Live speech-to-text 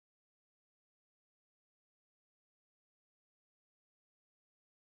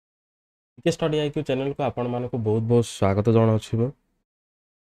के study IQ channel को आपण मानक बहुत बहुत स्वागत जनाऊँ मु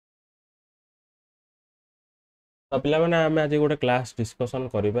तो पिला माने आमे आज गोटे क्लास डिस्कशन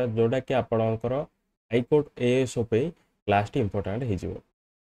करबा जोटा कि आपणकर हाईकोर्ट एएसओ पे क्लास टी इंपोर्टेंट हो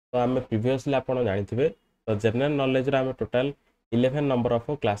तो आम प्रीवियसली आपण जानिथिबे तो जनरल नॉलेज रे आमे टोटल 11 नंबर ऑफ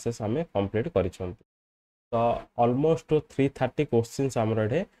क्लासेस आमे कंप्लीट करिसों तो ऑलमोस्ट 330 क्वेश्चंस हमर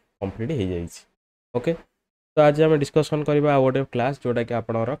एठे कंप्लीट हो जाई छी ओके तो आज आम डिस्कसन करबा गोटे क्लास जोटा कि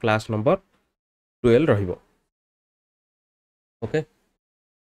आपणकर क्लास नंबर 12 रहिबो ओके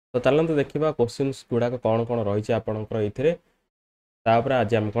तो चलते देखा क्वेश्चंस गुड़ाक कौन कौन रही आपंकर ये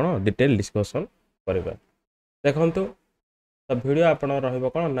आज आम कौन डिटेल डिस्कसन करवा देखु तो वीडियो आपण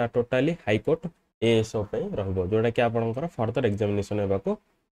कौन ना टोटाली हाईकोर्ट एएसओ पे जोटा कि आपंकर फर्दर एग्जामिनेशन होगा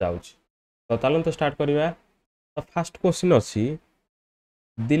जाऊँगी तो चलते स्टार्ट करवा तो फास्ट क्वेश्चन अच्छी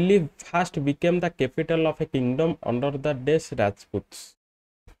Delhi fast became the capital of A kingdom under the डेस राजपूत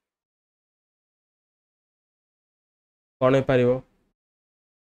कौन हो पार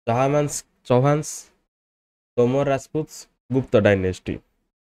चौहान्स तोमर राजपूत गुप्त डायनेस्टी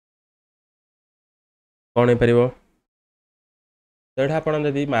कौन हो पार तो ये आप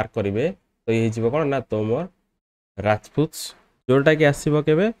मार्क करेंगे तो ये कौन ना तोमर राजपूत जोटा कि आसो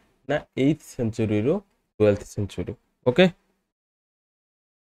के ना 8th सेंचुरी रू 12th सेंचुरी ओके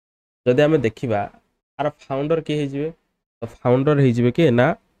जदि आम देखा आर फाउंडर किए तो फाउंडर हो किए ना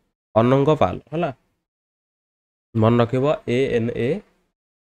अनंग पाल है मन रख ANA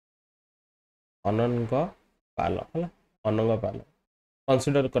अनंग पाल है अनंग पाल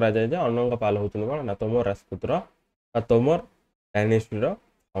कनसीडर करा जाए जे अनंग पाल होती कौन ना Tomar राजपूतर Tomar dynasty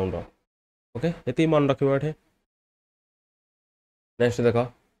founder okay ये मन रखिए ये नेक्स्ट देख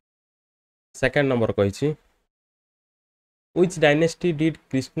सेकेंड नंबर कही Which dynasty did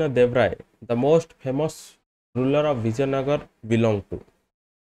Krishna Dev Rai, the most famous ruler of Vijayanagar, belong to?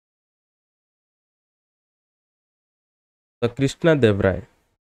 तो कृष्णा देव राय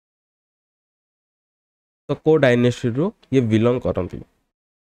तो को डायनेस्टी रू ये बिलोंग करती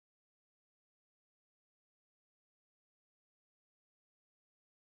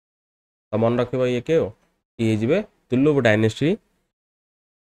तो मन रख ये के तुलुब डायनेस्टी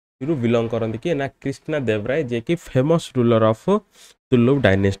रू बिलोंग करती किए ना कृष्णा देव राय जे कि फेमस रूलर ऑफ तुलुब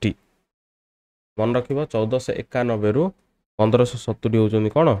डायनेस्टी मन रख 1491 रू 1570 होउछन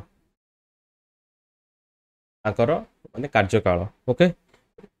कौन आकर माने कार्यकाल ओके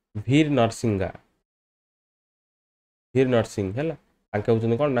वीर नरसिंह है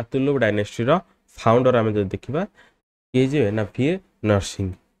कौन ना तुलुब डायनेस्टी रो फाउंडर आम जो देखा किए ना वीर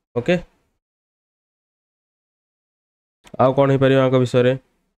नरसिंह ओके आउ कौन हो पार विषय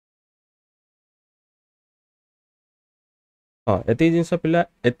हाँ ये जिनस पिला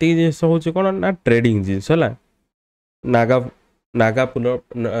ये जिनस हूँ कौन ना ट्रेडिंग जिनस है नागा नागापुर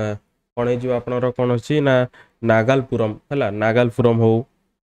कौन हो कौन अच्छी ना नागालपुरम है नागालपुरम हो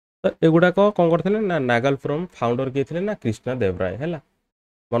तो एगुड़ाक कौन करते ना नागालपुरम फाउंडर किए थे ना कृष्णा देव राय है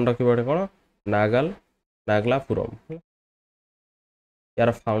मन रखिए कौन नागलापुरम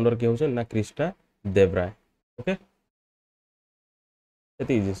यार फाउंडर किए हूँ ना कृष्णा देव राय ओके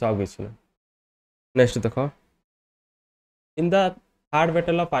ये जिनस आउ किसी ना नेक्स्ट देख In the third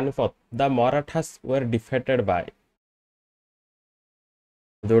battle of Panipat, the Marathas were defeated by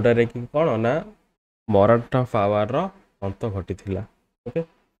जोटा रे कि कौन ना मराठा पावर अंत घटी थिला okay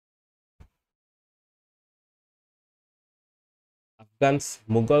Afghans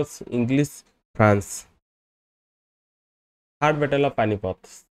Mughals English France third battle of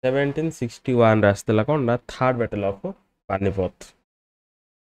Panipat 1761 आसला कौन ना थर्ड बैटल ऑफ पानीपत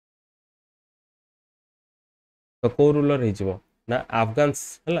तो को रूलर हो ना अफगान्स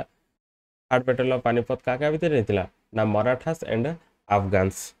है थर्ड बैटल ऑफ पानीपत क्या भितर नहीं ना मराठास एंड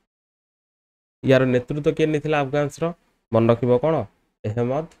अफगान्स यार नेतृत्व किए नहीं अफगान्स मन रख कौन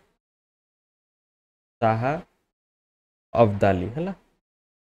अहमद शाह अब्दाली है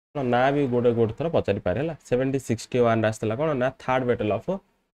ना भी गोटे गोटे थर पचारि पारे 1761 आसला कौन ना third battle of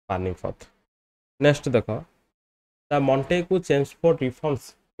Panipat next देख the Montagu Chelmsford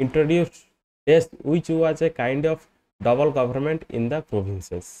reforms introduced Yes, which was a kind of double government in the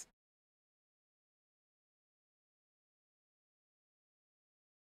provinces.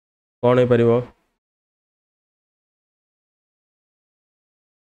 कौन हो पार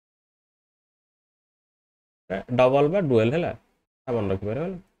डबल बा डुएल है मन रखिपार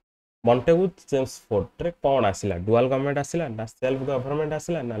मॉन्टेगू चेम्सफोर्ड रे कौन आसला डुअल गवर्नमेंट आसला ना सेल्फ गवर्नमेंट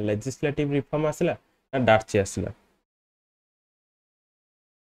आसला ना लेजिस्लेटिव रिफॉर्म आसला ना डार्ची आसला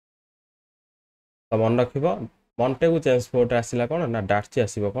तो मन रख मॉन्टेगू चेम्सफोर्ड आसला कौन ना डार्ची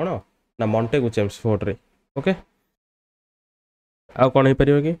आसो कौन ना मॉन्टेगू चेम्सफोर्ड रे ओके आउ कौन हो पार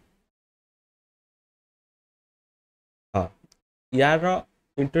कि यार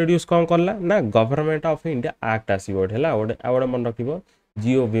इंट्रोड्यूस कौन करला ना गवर्नमेंट ऑफ इंडिया एक्ट आसीबो हैला गोटे मन रखिबो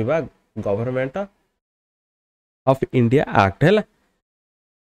जीओ विभाग गवर्नमेंट ऑफ इंडिया एक्ट हैला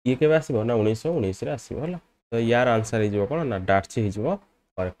ये केबे आसीबो ना 1919 रे आसीबो हैला तो यार आंसर हिजो कोन ना डाट्स हिजो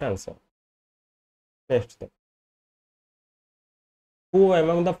correct answer next who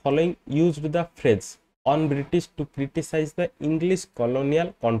among the following used the phrase on British to criticize the English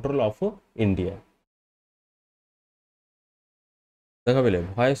colonial control of India देख बोले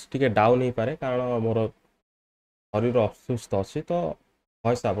वॉइस टी डाउन हो पारे कारण मोर शरीर असुस्थ अच्छी तो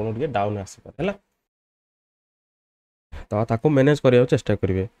वॉइस आपको टे डाउन आसपारे है तो ताको मैनेज करने चेष्टा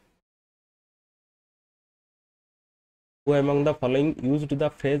करेंगे who among the following used the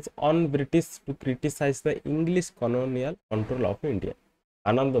phrase on British to criticize the English colonial control of India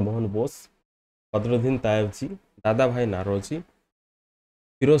Anand Mohan Bose Badruddin तायबजी दादा भाई नारोजी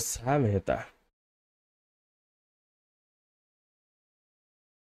फिरोज शाह मेहता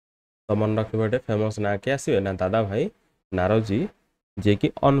तो मन रखिए फेमस ना के आसवे ना दादा भाई नारोजी जे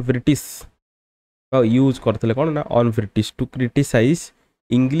कि ऑन ब्रिटिश यूज करते कौन ना on British to criticise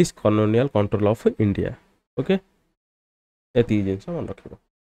English colonial control of India okay ये जिन मन रख चलो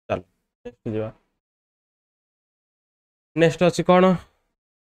नेक्स्ट जा नेक्स्ट अच्छी कौन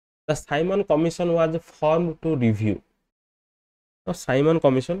the Simon commission was form to review तो साइमन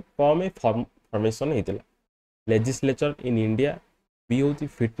कमिशन कौन फॉर्मेशन होता लेजिस्लेचर इन इंडिया बी हूँ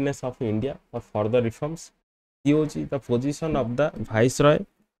fitness of India for further reforms सी हूँ the position of the vice Roy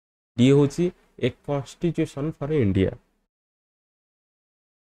D हूँ ए कॉन्स्टिट्यूशन फॉर इंडिया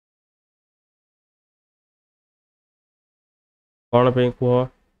कौन पे कह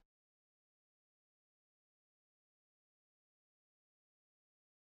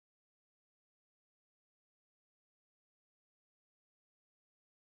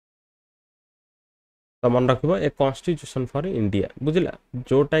तो मन रख ए कॉन्स्टिट्यूशन फॉर इंडिया बुझला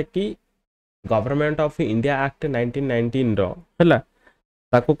जोटा कि गवर्नमेंट ऑफ इंडिया एक्ट 1919 है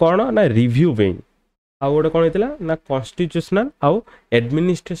ताको कौन ना रिव्यू पे आउ गोटे कौन होता ना कॉन्स्टिट्यूशनल आउ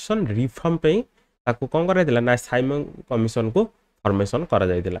एडमिनिस्ट्रेशन रिफॉर्म पे ताको कौन कराइला ना साइमन कमिशन को फॉर्मेशन करा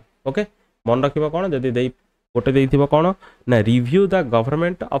जाइतिला ओके मन रखिबो कौन जदि देई गोटे देइथिबो कौन ना review the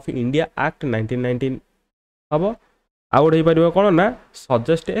government of India act 1919 हबो आउ गोटे पारिबो कौन ना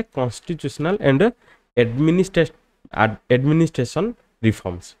suggest a constitutional and administration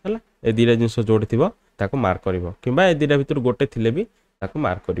reforms है ए दुटा जिन जोड़े थी मार्क कर कि दुटा भर गोटे थिले भी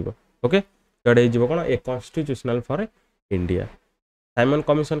मार्क कर ओके जोड़े हो कौन a constitutional for India Simon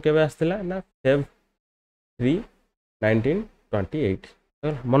commission केबे आसला ना फेब 3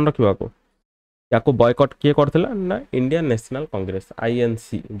 1928 मन रखा या बॉयकट किए करथिला ना इंडियन नेशनल कांग्रेस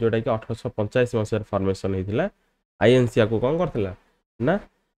आईएनसी जोटा कि 1885 मसीह फॉर्मेशन होता आईएनसी या कौन करथिला ना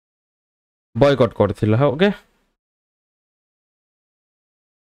बॉयकट करथिला ओके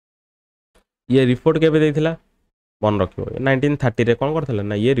ये रिपोर्ट केबे देथिला मन रखियो 1930 रे कौन करथिला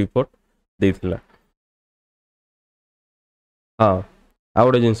ना ये रिपोर्ट देथिला हाँ आ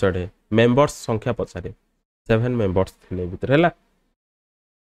गोटे जिनस मेंबर्स संख्या पचारे 7 मेंबर्स थे भीतर है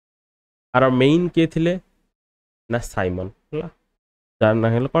आर मेन किए थे ना साइमन है जार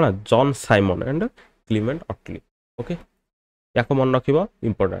ना कौन John Simon and Clement Atal okay या मन रख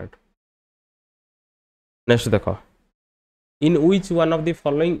इंपोर्टेंट नेक्स्ट देख इन which one of the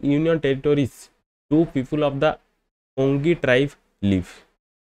following union territories to people of the ओंगी tribe live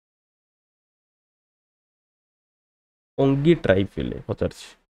ओंगी tribe Pachar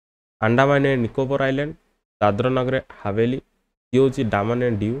Andaman and Nicobar island Dadar Nagar Haveli D हूँ डामन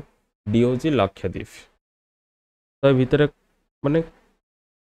एंड डिउ डी हूँ लक्षद्वीप तो भितर माने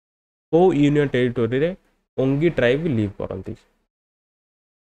को यूनियन टेरिटोरी रे ओंगी ट्राइब लिव करती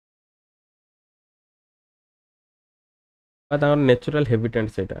नेचुरल हेबिटेट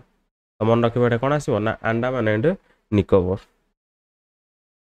से मन रखा कौन आसो ना अंडमान एंड निकोबर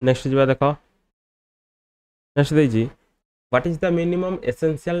नेक्स्ट जा देख नेक्स्ट देखिए what is the minimum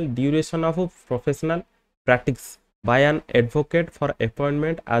essential duration of professional practice by an advocate for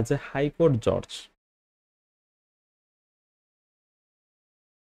appointment as a high court जज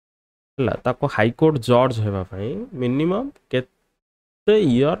है हाई कोर्ट जज होगापाई मिनिमम केते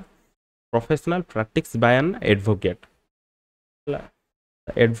year professional practice by an advocate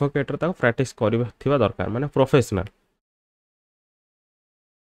advocate practice करवा दरकार माने प्रोफेशनल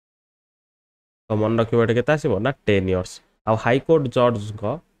तो मन रखिए के आसो ना 10 इयर्स आ हाई कोर्ट जज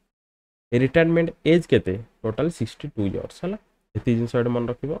को रिटायरमेंट एज केते टोटल 62 इयर्स है ये जिनस मन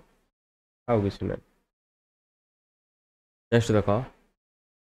रख आउ कि ना नेक्स्ट देख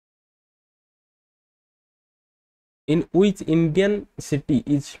इन which Indian city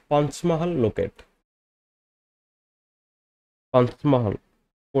is Panchmahal locate Panchmahal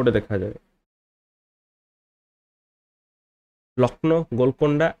कोडे देखा जाए लखनऊ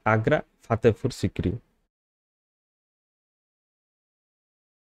गोलकोंडा आग्रा फतेहपुर सिकरी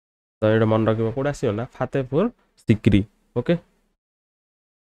तो ये मन रखिबो कोड आसीयो ना फतेहपुर सिकरी ओके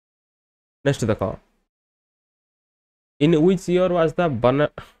नेक्स्ट देखो in which year was the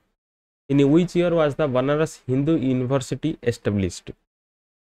in which year was the Banaras Hindu university established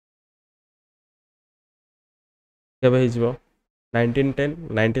केबे हिजबो 1910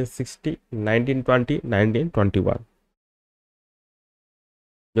 1960 1920 1921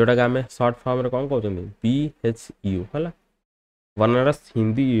 जोटा कि आम सर्ट फॉर्म रे कौन कहते BHU है बनारस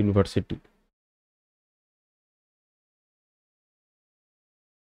हिंदी यूनिवर्सिटी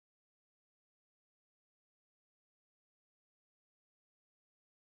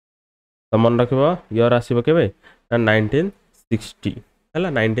तो मन रख इयर आसो के 1960 है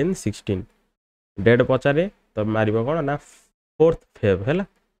 1916 डेट पचारे तो मार कौन ना 4th Feb है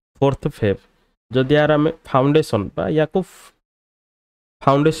 4th Feb जदि यार आम फाउंडेशन या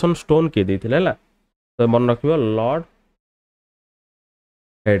फाउंडेशन स्टोन किए देते है तो मन रख लॉर्ड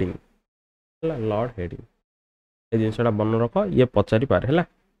हेडिंग है लॉर्ड हेडिंग ये जिनसा मन रख ये पचारि पारे है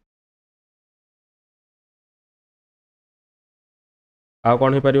आ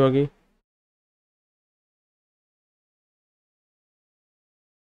कौन हो पार कि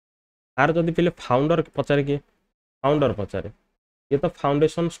आर जदि पे फाउंडर पचारे किए फाउंडर पचारे ये तो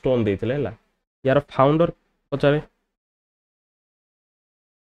फाउंडेशन स्टोन देते है यार फाउंडर पचारे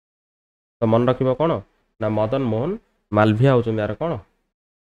तो मन रख कौन ना मदन मोहन मालभिया होचुन यार कौन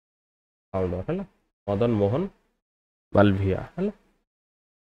फाउंडर है मदन मोहन मालभिया है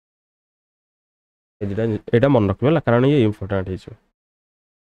ये मन रखिए कारण ये इम्पोर्टाट हो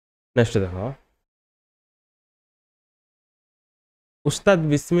नेक्स्ट देख उस्ताद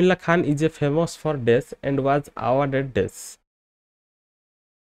Bismillah Khan is a famous for days and was awarded डेस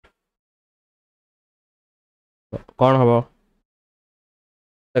कौन हम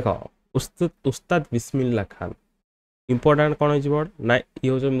देख उस्ताद बिस्मिल्ला खान इम्पोर्टाट कौन हो ना ये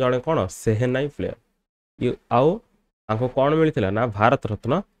हूँ जड़े कौन सेहेनाई प्लेयर आउ आपको कौन मिलता ना भारत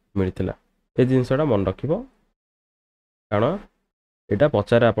रत्न मिलता ये जिनसा मन रख कारण यहाँ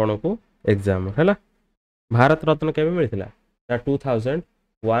पचारे आपण को एग्जाम है भारत रत्न केवे मिलता ना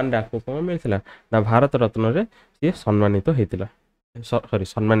 2001 आपको कौन मिलता ना भारत रत्न रे सी सम्मानित होता सॉरी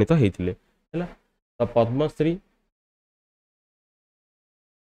सम्मानित होते है तो पद्मश्री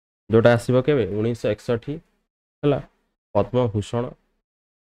जोटा आसो के 1961 है पद्मभूषण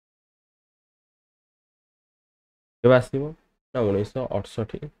के आसो ना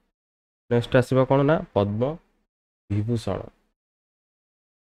 1968 नेक्स्ट आसो कौन ना पद्म विभूषण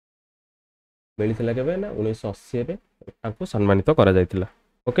मिलता के ना 1980 सम्मानित करा जायतिला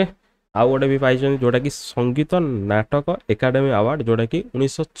ओके आउ गोटे भी पाई जोटा कि संगीत नाटक एकाडेमी अवार्ड जोटा कि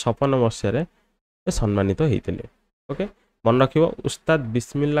 1956 मसीह सम्मानित होते ओके मन रख उस्ताद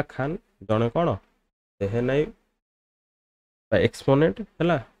बिस्मिल्ला खान जड़े कौन सेहेनाई एक्सपोनेंट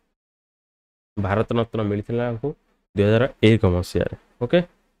है भारत रत्न मिलता 2001 मसीह ओके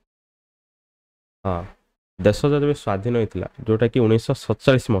हाँ देश जब स्वाधीन होता जोटा कि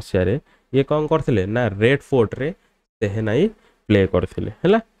 1947 मसीह ये कौन करते ना रेड फोर्ट रे सेहेनाई प्ले करते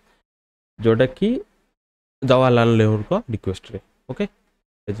है जोटा कि जवाहरलाल नेहरू को रिक्वेस्ट रे ओके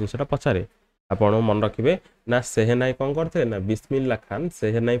ये जिनसा पचारे आप मन रखिए ना सेहेनाई कौन करते ना बिस्मिल्ला खान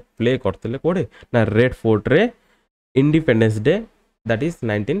सेहेनाई प्ले करते कोड़े ना रेड फोर्ट रे इंडिपेंडेंस डे दैट इज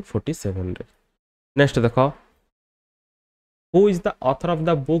 1947 रे नेक्स्ट देख who is the author of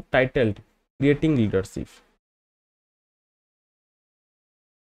the book titled creating leadership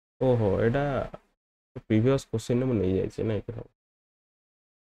ओहो एटा प्रीवियस क्वेश्चन में नहीं जाइए ना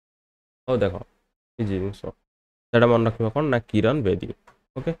हो देख ये जिनस मन रखा कौन ना किरण बेदी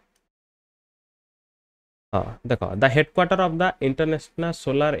ओके हाँ देख the headquarter of the international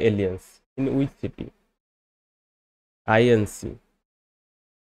solar aliens in which city INC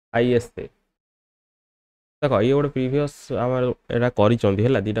ISA देख ये गोटे प्रीवियस आम एटा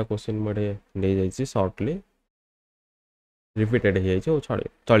कर दीटा क्वेश्चन मुझे नहीं जाइए सर्टली रिपीटेड हो जाए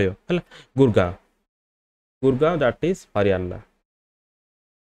चलियो है गुरगांव गुरगांव दैट इज हरियाणा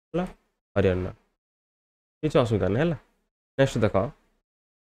है हरियाणा किसी असुविधा नहीं है नेक्स्ट देख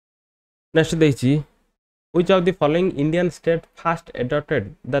नेक्स्ट देखिए which of the following Indian state fast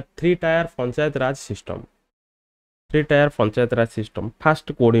adopted the 3-tier panchayat Raj system 3-tier panchayat Raj system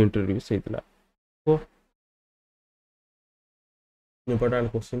fast code introduce होता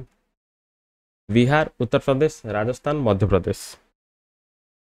important question Bihar Uttar Pradesh Rajasthan Madhya Pradesh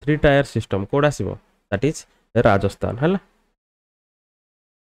 3-tier system code आसो दैट इज राजस्थान है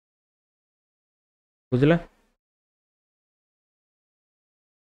बुझला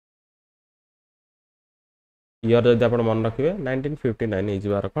ईयर जदि आप मन रखिए 1959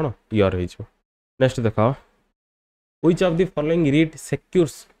 हो कौन ईयर हो। नेक्स्ट देख which of the following read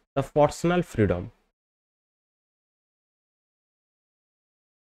secures the personal freedom.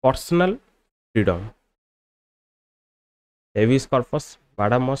 Personal freedom हेविस corpus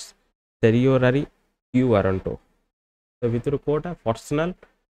बाडामस सेरियोरारी quo warranto तो भितर कोटा पर्सनल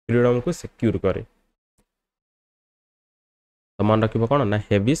फ्रीडम को सिक्योर करे तो मन रखिबो कौन ना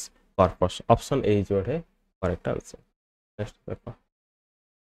हेविस corpus option A is correct answer. Next देखो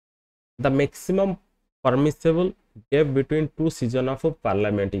the maximum permissible gap between two season of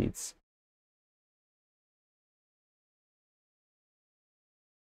parliament is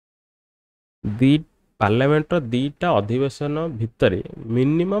the parliament दीटा अधिवेशन भितर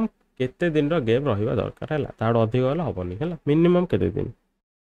मिनिमम केते दिन गैप रहा दरकार है ताड़ अधिक गला हेनी है मिनिमम केते दिन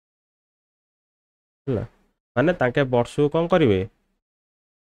है माने ताके वर्ष को कौन करेंगे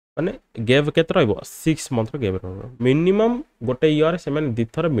माने गैप केते रहिबो 6 मंथ गैप रहिबो मिनिमम गोटे ईयर से माने दी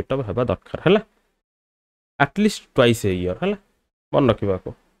थर मीटअप हेबा दरकार है एटलिस्ट ट्वाइस ए ईयर है मन रखा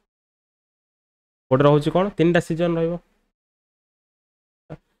को गोटे रोचे कौन 3टा सीजन रहिबो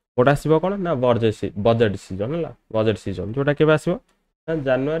गोटे आसो कौन ना बजेट सीजन है बजेट सीजन जोटा के आसो ना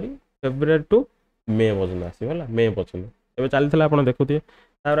जनवरी फेब्रुआरी टू मे पर्यटन आसो मे पर्यटन एवं चलता आप देखुए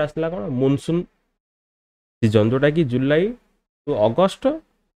तार आसला कौन मनसून सीजन जोटा कि जुलाई टू अगस्त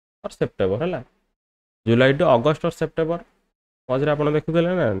और सेप्टेम्बर है जुलाई टू अगस्त और सेप्टेम्बर मझे आप देखुले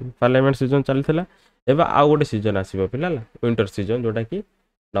ना पार्लियामेंट सीजन चलता एवं आउ गोटे सीजन आसो पिला विंटर सीजन जोटा कि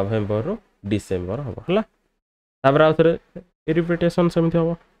नवेम्बर रू डिसेम्बर हम है तापर आउ थे रिपिटेशन सेमती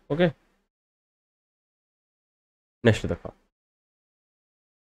हम ओके। नेक्स्ट देख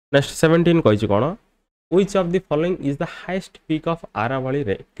नेक्स्ट 17 कही कौन which of the following is the highest peak of Aravalli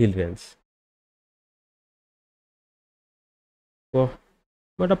hill range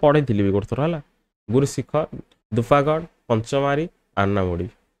मुझे पढ़ी थी भी गोटे थर है गुरुशिखर दुफागढ़ पंचमारी आनामुड़ी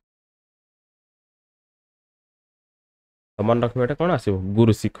तो मन रखिए कौन आसो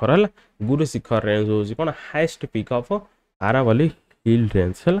गुरुशिखर है गुरुशिखर रेंज हूँ कौन highest peak of Aravalli hill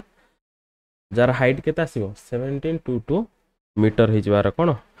range है जार हाइट के 1722 मीटर हो कौन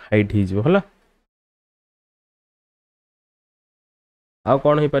हाइट हो आउ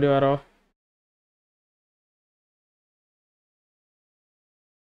कौन हो पार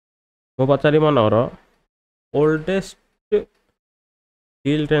मो पचारि मनर oldest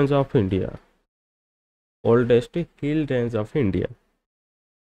hill range of India oldest hill range of India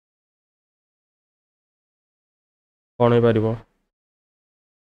कौन हो पार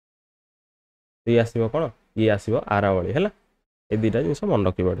ये आसो कौन ये आसो आरावली है ये दुटा जिन मन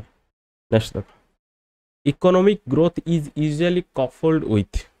रखी पड़े। नेक्स्ट देख economic growth is usually coupled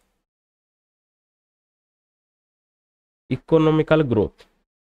with economical growth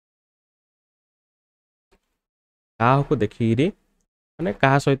क्या को देखिए माने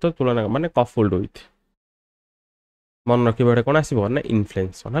क्या सहित तुलना माने कपल्ड विथ मन रखिए कौन आसो ना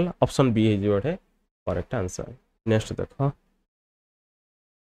इनफ्लेशन है ऑप्शन बी हो करेक्ट आंसर। नेक्स्ट देख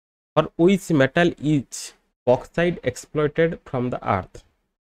और which metal is bauxite exploited from the earth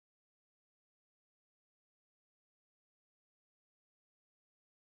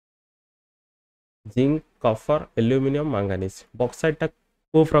zinc copper aluminium manganese bauxite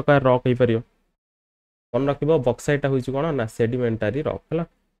को प्रकार रॉक हो पार मन रख बॉक्साइट हूँ कौन ना सेडिमेंटारी रॉक है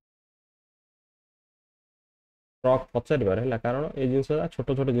रॉक पचार है कारण ये जिन छोट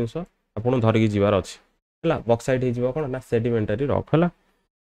छोट जिनस आपको धरिकी जबार अच्छे है बॉक्साइट हो कौन ना सेडिमेंटारी रॉक है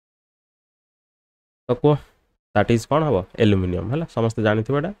तो कह दैट इज कौन हम एल्यूमिनियम है समस्त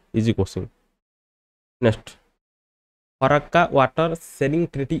जानते easy question. Next Farakka water sharing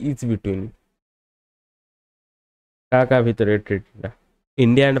treaty is between क्या भितर treaty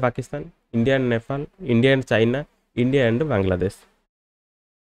India and Pakistan India and Nepal India and China India and Bangladesh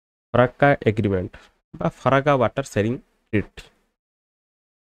Farakka agreement बा फरक्का वाटर शेयरिंग ट्रीटी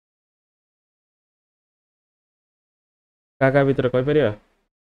क्या भितर कहीपर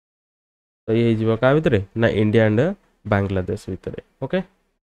तो ये क्या भितर ना इंडिया एंड बांग्लादेश भितर ओके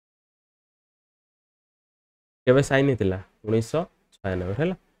केवे साइन होता 1996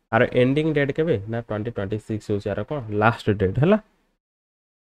 है आर एंडिंग डेट के ना 2026 हूँ यार कौन लास्ट डेट है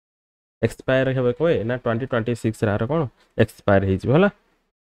एक्सपायर हे कहे ना 2026 यार कौन एक्सपायर है।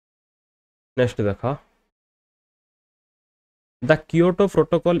 नेक्स्ट देख the Kyoto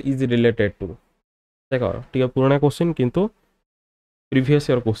protocol is related to देख टे पुराना क्वेश्चन किंतु प्रीवियस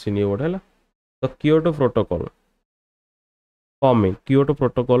ईयर क्वेश्चन ये गोटे है तो क्योटो प्रोटोकॉल कम क्योटो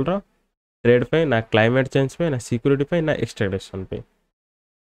प्रोटोकॉल ट्रेड पे ना क्लाइमेट चेंज पे ना सिक्योरिटी पे ना एक्सट्रैक्शन पे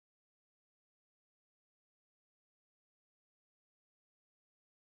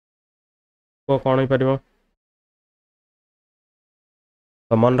कौन हो पार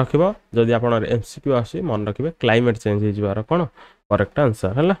तो मन रखिबो जदि आपण एमसीक्यू आसी मन रखिबे क्लाइमेट चेंज हे जिवार कोन करेक्ट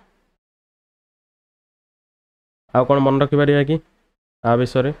आंसर हला आ कोन मन रखि परिया कि आ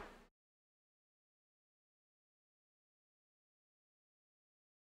विषय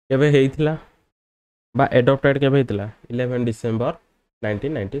केबे हेइथिला बा एडॉप्टेड केबे हेइथिला 11 डिसेंबर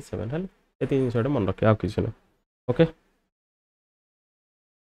 1997 हल ए तीन जिनिस मन रखि आ किछ न ओके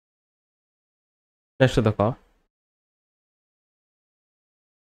नेक्स्ट देखो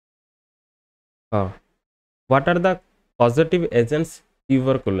हाँ what are the positive agents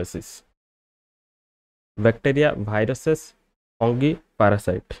tuberculosis bacteria viruses fungi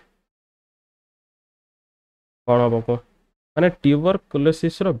parasite कौन हम को माने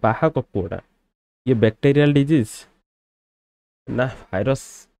ट्यूबरकुलोसिस रो बाहक कोडा ये बैक्टीरियल डिजीज ना वायरस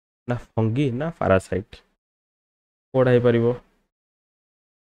ना फंगी ना पैरासाइट कोडा हे परिबो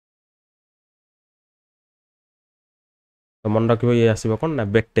तो मन रखिबो ये आसीबो कोन ना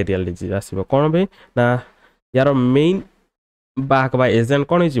बैक्टीरियल डिजीज आसीबो कोन बे ना यार मेन बाहक बा एजेंट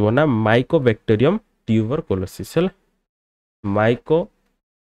कोन हिजिबो ना माइकोबैक्टीरियम ट्यूबरकुलोसिस हला माइकोबैक्टीरियम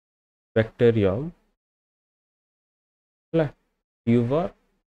हला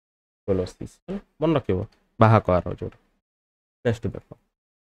ट्यूबरकुलोसिस मन रखिबो बाहक आरो जोड नेक्स्ट देखो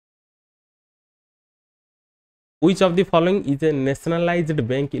which of the following is a nationalized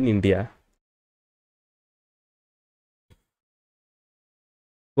bank in India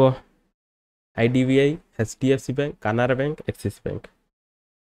को IDBI HDFC bank Canara bank Axis bank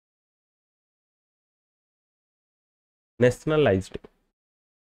nationalized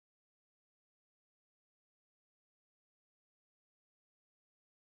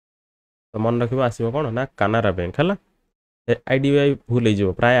तो मन रखिबो आसीबो कोन ना Canara बैंक हला आईडीबीआई भूल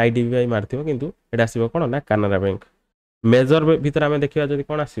हो प्राय आईडीबीआई मारथिबो किंतु एटा आसीबो कोन ना कानारा बैंक मेजर भीतर आमे देखिबा जदि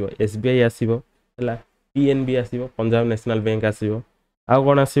कोन आसीबो एसबीआई आसीबो हला PNB आसीबो Punjab national bank आसीबो uh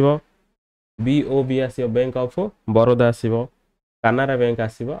cone आसीबो BOB आसीबो bank of Baroda आसीबो Canara bank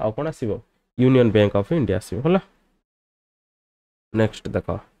आसीबो uh cone आसीबो union bank of India आसीबो हला नेक्स्ट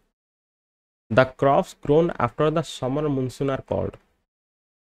देखो the crops grown after the summer monsoon are called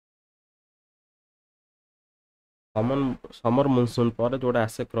summer monsoon पर जोड़ा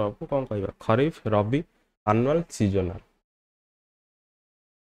आसे क्रॉप को कौन कहबा खरीफ रबी एनुअल सीजनल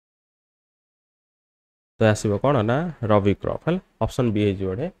तो आसीबो कोन ना रबी क्रॉप हल ऑप्शन बी हे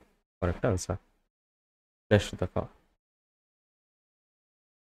जोड़े करेक्ट आंसर नेक्स्ट देखो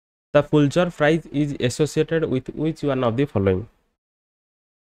the Pulitzer prize is associated with which one of the following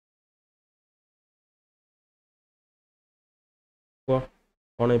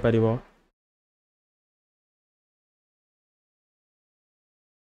कौन हे परिबो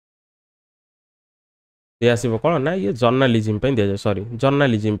ये आसीबो कोन ना ये जर्नलिज्म पे दिया जाए सॉरी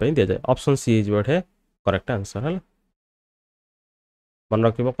जर्नलिज्म पे दिया जाए ऑप्शन सी इज व्हाट है करेक्ट आंसर है मन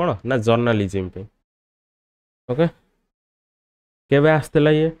रखिबो कोन ना जर्नलिज्म पे ओके केबे आस्तला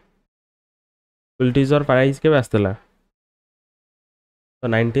ये पुलित्जर प्राइज केबे आस्तला तो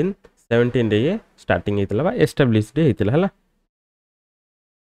 1917 रे ये स्टार्टिंग हेतला बा एस्टैब्लिश्ड हेतला हला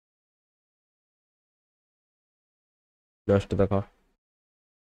जस्ट देखो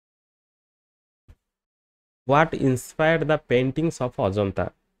What inspired the paintings of Ajanta?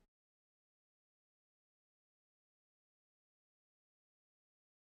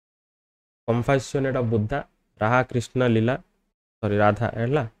 Compassionate of Buddha, Raha Krishna Lila, sorry Radha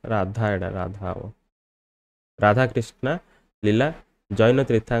Ella, Radha Krishna Lila, Jaina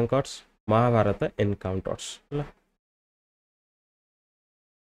Tirthankars, Mahabharata encounters.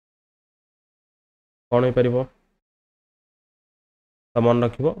 कौन हो परिबो तो मन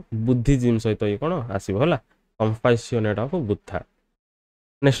रखिबो बुद्धिजिम सहित ये कोन आसीबो हला कंपैशनेट ऑफ बुद्धा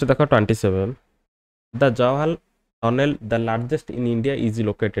नेक्स्ट देखो 27 the Jawaharlal tunnel the largest in India is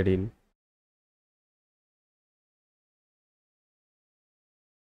located in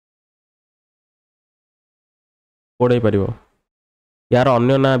कोडे परिबो यार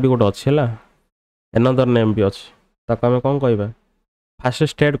अन्य ना भी गोटे अछि हला एनदर नेम भी अछि ताको हम कोन कहबा फास्ट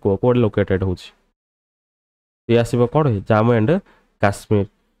स्टेट को कोड लोकेटेड होछि ये आसीबो कोड जम्मू एंड काश्मीर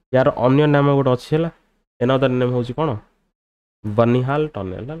यार अन्य नाम गोटे अच्छी है एनदर नेम हूँ कौन बनिहाल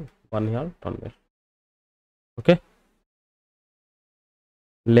टनल ओके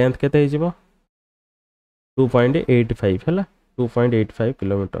लेंथ केते हिजिबो 2.85 है 2.85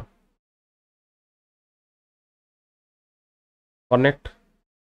 kilometre connect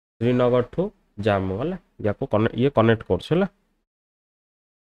Srinagar to Jammu है या ये कनेक्ट कर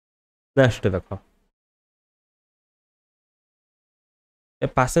नेक्स्ट देखो A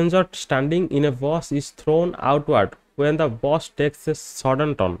passenger standing in a bus is thrown outward when the bus takes a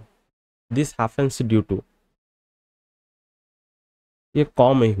sudden turn. This happens due to ये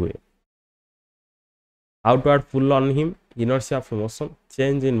कम ही हुए। Outward pull on him, inertia of motion,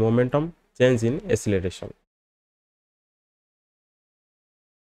 change in momentum, change in acceleration.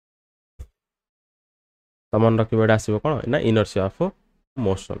 तो मन रखिए एटा आसीबो कोन ना inertia of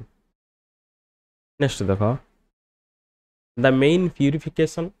motion. Next देखो, the main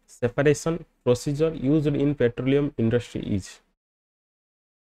purification separation procedure used in petroleum industry is.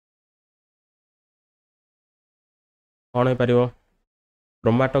 कौन हो पारिबो?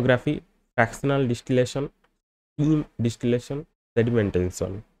 Chromatography, fractional distillation, steam distillation,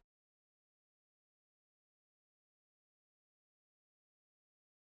 sedimentation.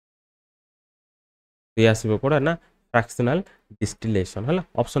 ये आसीबो कोडा ना फ्रैक्शनल डिस्टिलेशन हला,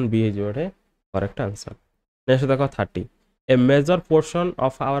 ऑप्शन बी है जो करेक्ट आंसर। नेक्स्ट देखो 30, ए major portion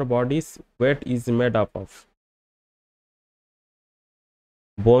of our bodies wait is made up of.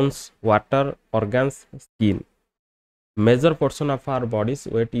 Bones, water, organs, skin. Major portion of our bodies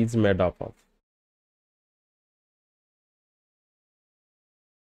wait is made up of.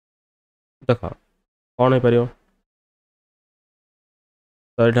 देख कौन हो पारिबो?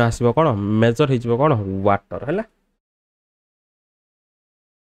 तो ये आसो कौन मेजर हो कौन वाटर है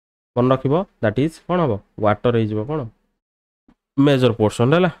मन रख दैट इज कौन हम वाटर हो कौन मेजर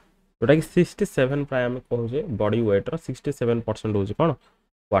पोर्सन है जोटा कि 67 प्राय आम कहे बॉडी वेट रो 67% हूँ कौन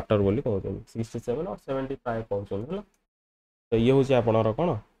वाटर बोली कहते 67 और 70 प्राय कहते है। तो ये हूँ आपणर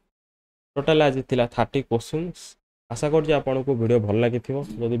कौन टोटाल आज थी 30 क्वेश्चन। आशा कर आपको वीडियो भल लगी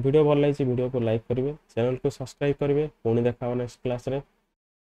जदि वीडियो भल लगी वीडियो को लाइक करेंगे, चैनल को सब्सक्राइब करेंगे। पुणी देखा नेक्स्ट क्लास रे।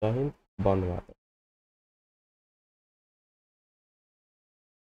 जय हिंद, बंद मातरम।